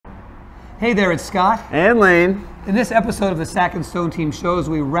Hey there, it's Scott. And Lane. In this episode of the Sackin-Stone team shows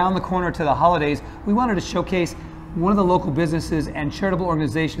we round the corner to the holidays, we wanted to showcase one of the local businesses and charitable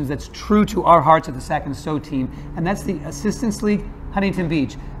organizations that's true to our hearts at the Sackin-Stone team, and that's the Assistance League Huntington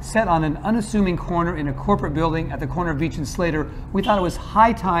Beach. Set on an unassuming corner in a corporate building at the corner of Beach and Slater, we thought it was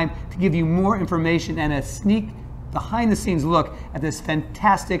high time to give you more information and a sneak behind-the-scenes look at this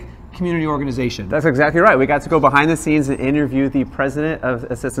fantastic community organization. That's exactly right. We got to go behind the scenes and interview the president of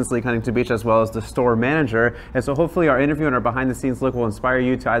Assistance League Huntington Beach as well as the store manager. And so hopefully our interview and our behind the scenes look will inspire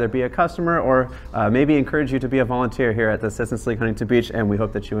you to either be a customer or maybe encourage you to be a volunteer here at the Assistance League Huntington Beach, and we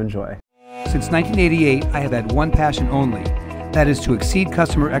hope that you enjoy. Since 1988, I have had one passion only. That is to exceed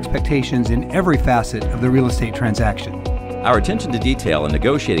customer expectations in every facet of the real estate transaction. Our attention to detail and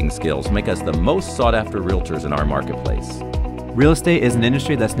negotiating skills make us the most sought after realtors in our marketplace. Real estate is an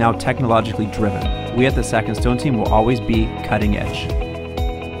industry that's now technologically driven. We at the Sackin-Stone team will always be cutting edge.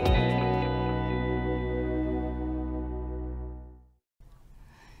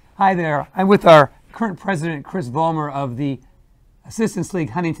 Hi there, I'm with our current president, Chris Vollmer of the Assistance League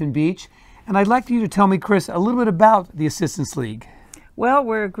Huntington Beach. And I'd like you to tell me, Chris, a little bit about the Assistance League. Well,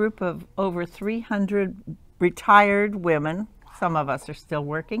 we're a group of over 300 retired women. Some of us are still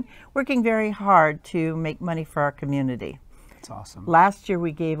working very hard to make money for our community. That's awesome. Last year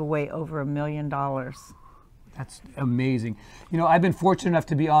we gave away over $1 million. That's amazing. You know, I've been fortunate enough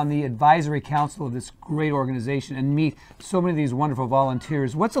to be on the advisory council of this great organization and meet so many of these wonderful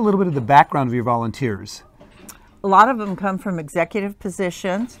volunteers. What's a little bit of the background of your volunteers? A lot of them come from executive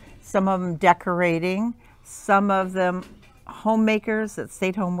positions, some of them decorating, some of them homemakers that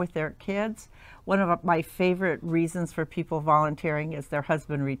stayed home with their kids. One of my favorite reasons for people volunteering is their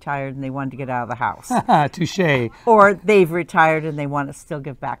husband retired and they wanted to get out of the house. Touché. Or they've retired and they want to still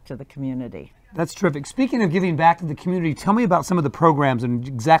give back to the community. That's terrific. Speaking of giving back to the community, tell me about some of the programs and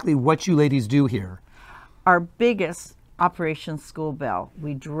exactly what you ladies do here. Our biggest Operation School Bell.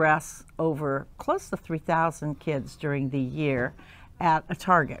 We dress over close to 3,000 kids during the year at a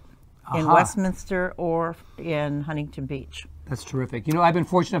Target in Westminster or in Huntington Beach. That's terrific. You know, I've been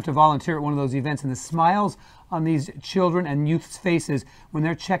fortunate enough to volunteer at one of those events, and the smiles on these children and youth's faces when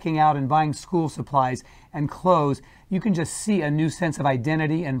they're checking out and buying school supplies and clothes, you can just see a new sense of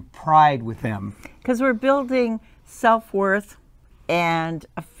identity and pride with them. Because we're building self-worth and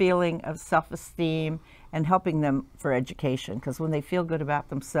a feeling of self-esteem and helping them for education, because when they feel good about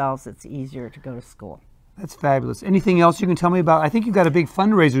themselves, it's easier to go to school. That's fabulous. Anything else you can tell me about? I think you've got a big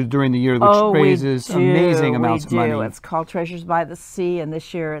fundraiser during the year which raises amazing amounts of money. It's called Treasures by the Sea, and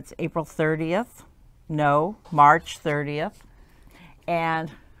this year it's April 30th. No, March 30th.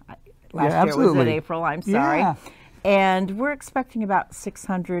 And last year it was in April, I'm sorry. Yeah. And we're expecting about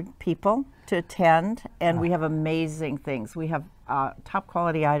 600 people to attend, and we have amazing things. We have top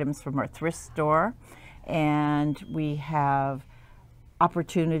quality items from our thrift store, and we have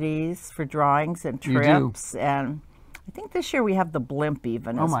opportunities for drawings and trips. And I think this year we have the blimp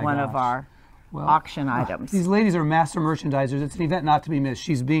even as one of our auction items. These ladies are master merchandisers. It's an event not to be missed.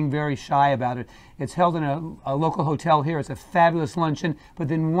 She's being very shy about it. It's held in a local hotel here. It's a fabulous luncheon, but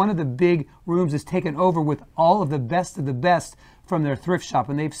then one of the big rooms is taken over with all of the best from their thrift shop,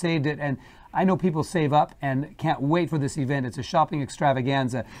 and they've saved it. And I know people save up and can't wait for this event. It's a shopping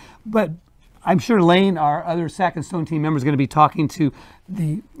extravaganza. But I'm sure Lane, our other Sackin-Stone team member, is going to be talking to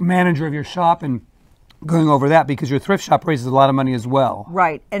the manager of your shop and going over that, because your thrift shop raises a lot of money as well.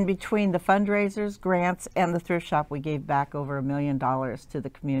 Right, and between the fundraisers, grants, and the thrift shop, we gave back over $1 million to the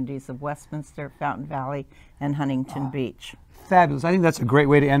communities of Westminster, Fountain Valley, and Huntington Beach. Fabulous. I think that's a great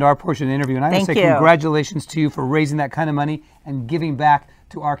way to end our portion of the interview. And I want to say congratulations to you for raising that kind of money and giving back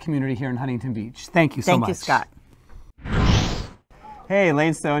to our community here in Huntington Beach. Thank you so much. Thank you, Scott. Hey,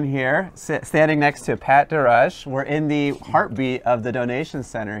 Lane Stone here, standing next to Pat DeRush. We're in the heartbeat of the donation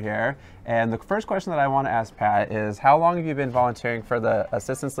center here. And the first question that I want to ask Pat is, how long have you been volunteering for the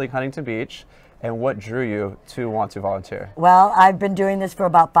Assistance League Huntington Beach, and what drew you to want to volunteer? Well, I've been doing this for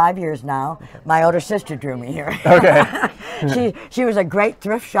about 5 years now. Okay. My older sister drew me here. Okay. She was a great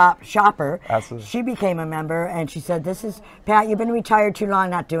thrift shopper. Absolutely. She became a member, and she said, Pat, you've been retired too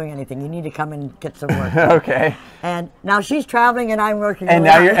long not doing anything. You need to come and get some work. Okay. And now she's traveling and I'm working. And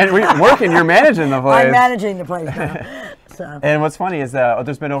now you're working, you're managing the place. I'm managing the place now. So. And what's funny is that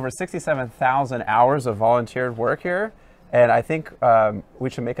there's been over 67,000 hours of volunteer work here. And I think we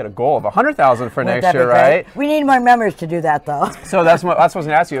should make it a goal of 100,000 for next year, right? We need more members to do that, though. So that's what I was going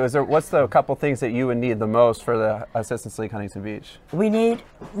to ask you. What's the couple things that you would need the most for the Assistance League Huntington Beach? We need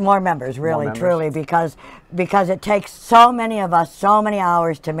more members, really, truly, because it takes so many of us so many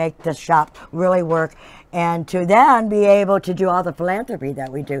hours to make this shop really work. and to then be able to do all the philanthropy that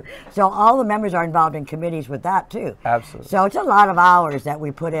we do. So all the members are involved in committees with that too. Absolutely. So it's a lot of hours that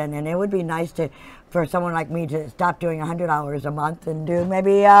we put in, and it would be nice for someone like me to stop doing 100 hours a month and do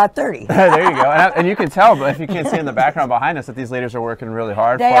maybe 30. There you go. And you can tell, but if you can't see in the background behind us, that these ladies are working really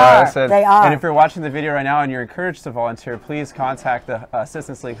hard for us. And, they are. And if you're watching the video right now and you're encouraged to volunteer, please contact the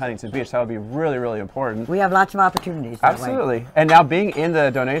Assistance League Huntington Beach. That would be really, really important. We have lots of opportunities that Absolutely. way. And now being in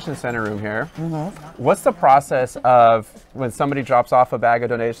the donation center room here, what's the process of when somebody drops off a bag of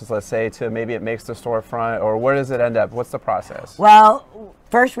donations, let's say, to maybe it makes the storefront, or where does it end up? What's the process? Well,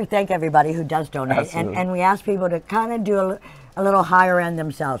 first we thank everybody who does donate, Absolutely. and we ask people to kind of do a little higher end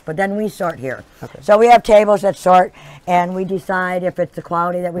themselves, but then we sort here. Okay. So we have tables that sort, and we decide if it's the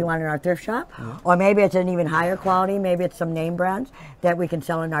quality that we want in our thrift shop, or maybe it's an even higher quality, maybe it's some name brands that we can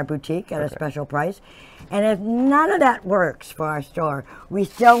sell in our boutique at a special price. And if none of that works for our store, we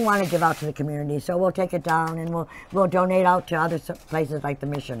still want to give out to the community, so we'll take it down and we'll donate out to other places like the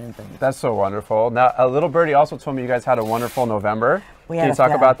Mission and things. That's so wonderful. Now, a little birdie also told me you guys had a wonderful November. Can you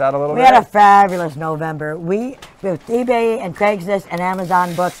talk about that a little bit? We had a fabulous November. With eBay and Craigslist and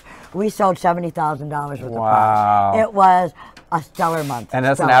Amazon books, we sold $70,000 worth of products. It was a stellar month. And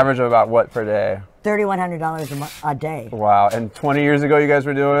that's an average of about what per day? $3,100 a day. Wow. And 20 years ago you guys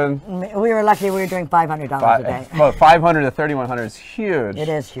were doing? We were lucky we were doing $500 a day. Well, 500 to 3,100 is huge. It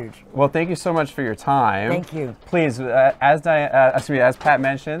is huge. Well, thank you so much for your time. Thank you. Please, as Pat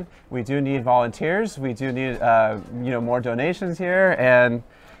mentioned, we do need volunteers. We do need more donations here, and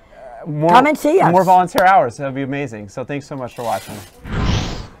come and see us. More volunteer hours. That would be amazing. So thanks so much for watching.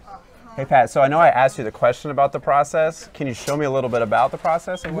 Hey Pat, so I know I asked you the question about the process. Can you show me a little bit about the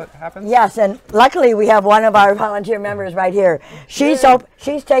process and what happens? Yes, and luckily we have one of our volunteer members right here. She's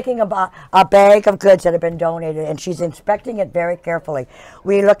taking a bag of goods that have been donated, and she's inspecting it very carefully.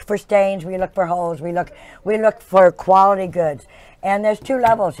 We look for stains, we look for holes, we look for quality goods. And there's 2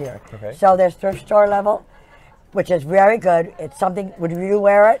 levels here. Okay. So there's thrift store level, which is very good. It's something, would you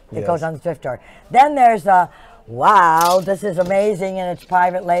wear it? It goes on the thrift store. Then there's wow, this is amazing, and it's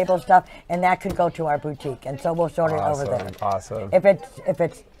private label stuff, and that could go to our boutique, and so we'll sort it over there. Awesome. If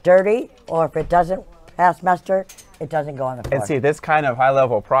it's dirty, or if it doesn't pass muster, it doesn't go on the floor. And see, this kind of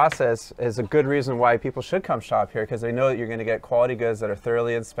high-level process is a good reason why people should come shop here, because they know that you're going to get quality goods that are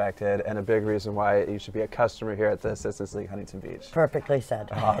thoroughly inspected, and a big reason why you should be a customer here at the Assistance League Huntington Beach. Perfectly said.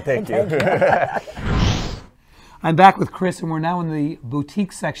 Oh, thank you. I'm back with Chris, and we're now in the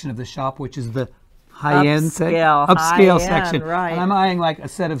boutique section of the shop, which is the high-end upscale section. Right. And I'm eyeing like a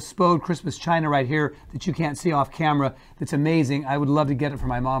set of Spode Christmas china right here that you can't see off camera. That's amazing. I would love to get it for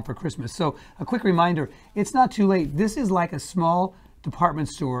my mom for Christmas. So a quick reminder, it's not too late. This is like a small department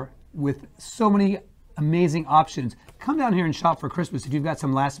store with so many amazing options. Come down here and shop for Christmas if you've got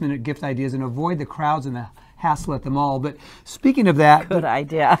some last-minute gift ideas, and avoid the crowds and the hassle at the mall. But speaking of that, good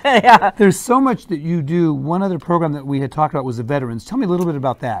idea. Yeah. There's so much that you do. One other program that we had talked about was the veterans. Tell me a little bit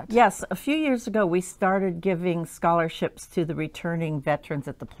about that. Yes, a few years ago we started giving scholarships to the returning veterans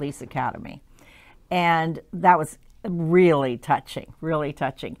at the police academy, and that was really touching,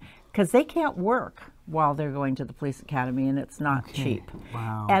 because they can't work while they're going to the police academy, and it's not cheap.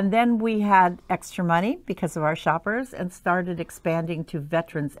 Wow. And then we had extra money because of our shoppers, and started expanding to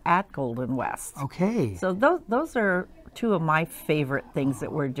veterans at Golden West. Okay. So those are 2 of my favorite things that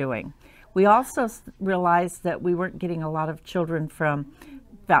we're doing. We also realized that we weren't getting a lot of children from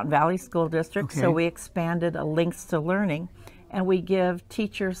Fountain Valley School District, so we expanded a Links to Learning, and we give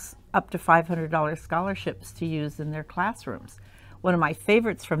teachers up to $500 scholarships to use in their classrooms. One of my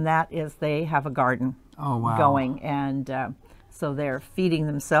favorites from that is they have a garden going, and so they're feeding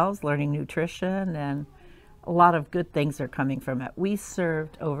themselves, learning nutrition, and a lot of good things are coming from it. We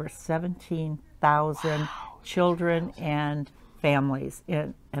served over 17,000 children and families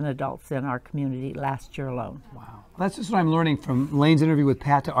and adults in our community last year alone. Wow. That's just what I'm learning from Lane's interview with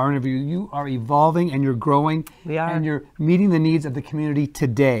Pat to our interview. You are evolving and you're growing. We are. And you're meeting the needs of the community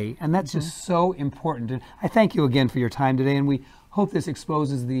today. And that's just so important. And I thank you again for your time today. And we hope this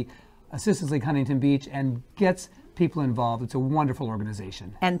exposes the Assistance League Huntington Beach and gets people involved. It's a wonderful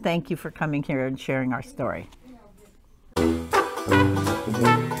organization. And thank you for coming here and sharing our story.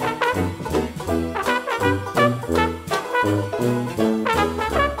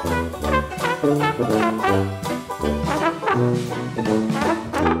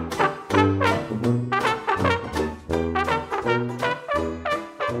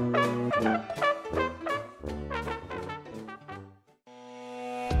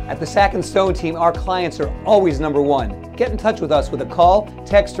 At the Sackin-Stone team, our clients are always #1. Get in touch with us with a call,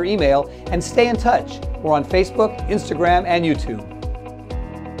 text, or email, and stay in touch. We're on Facebook, Instagram, and YouTube.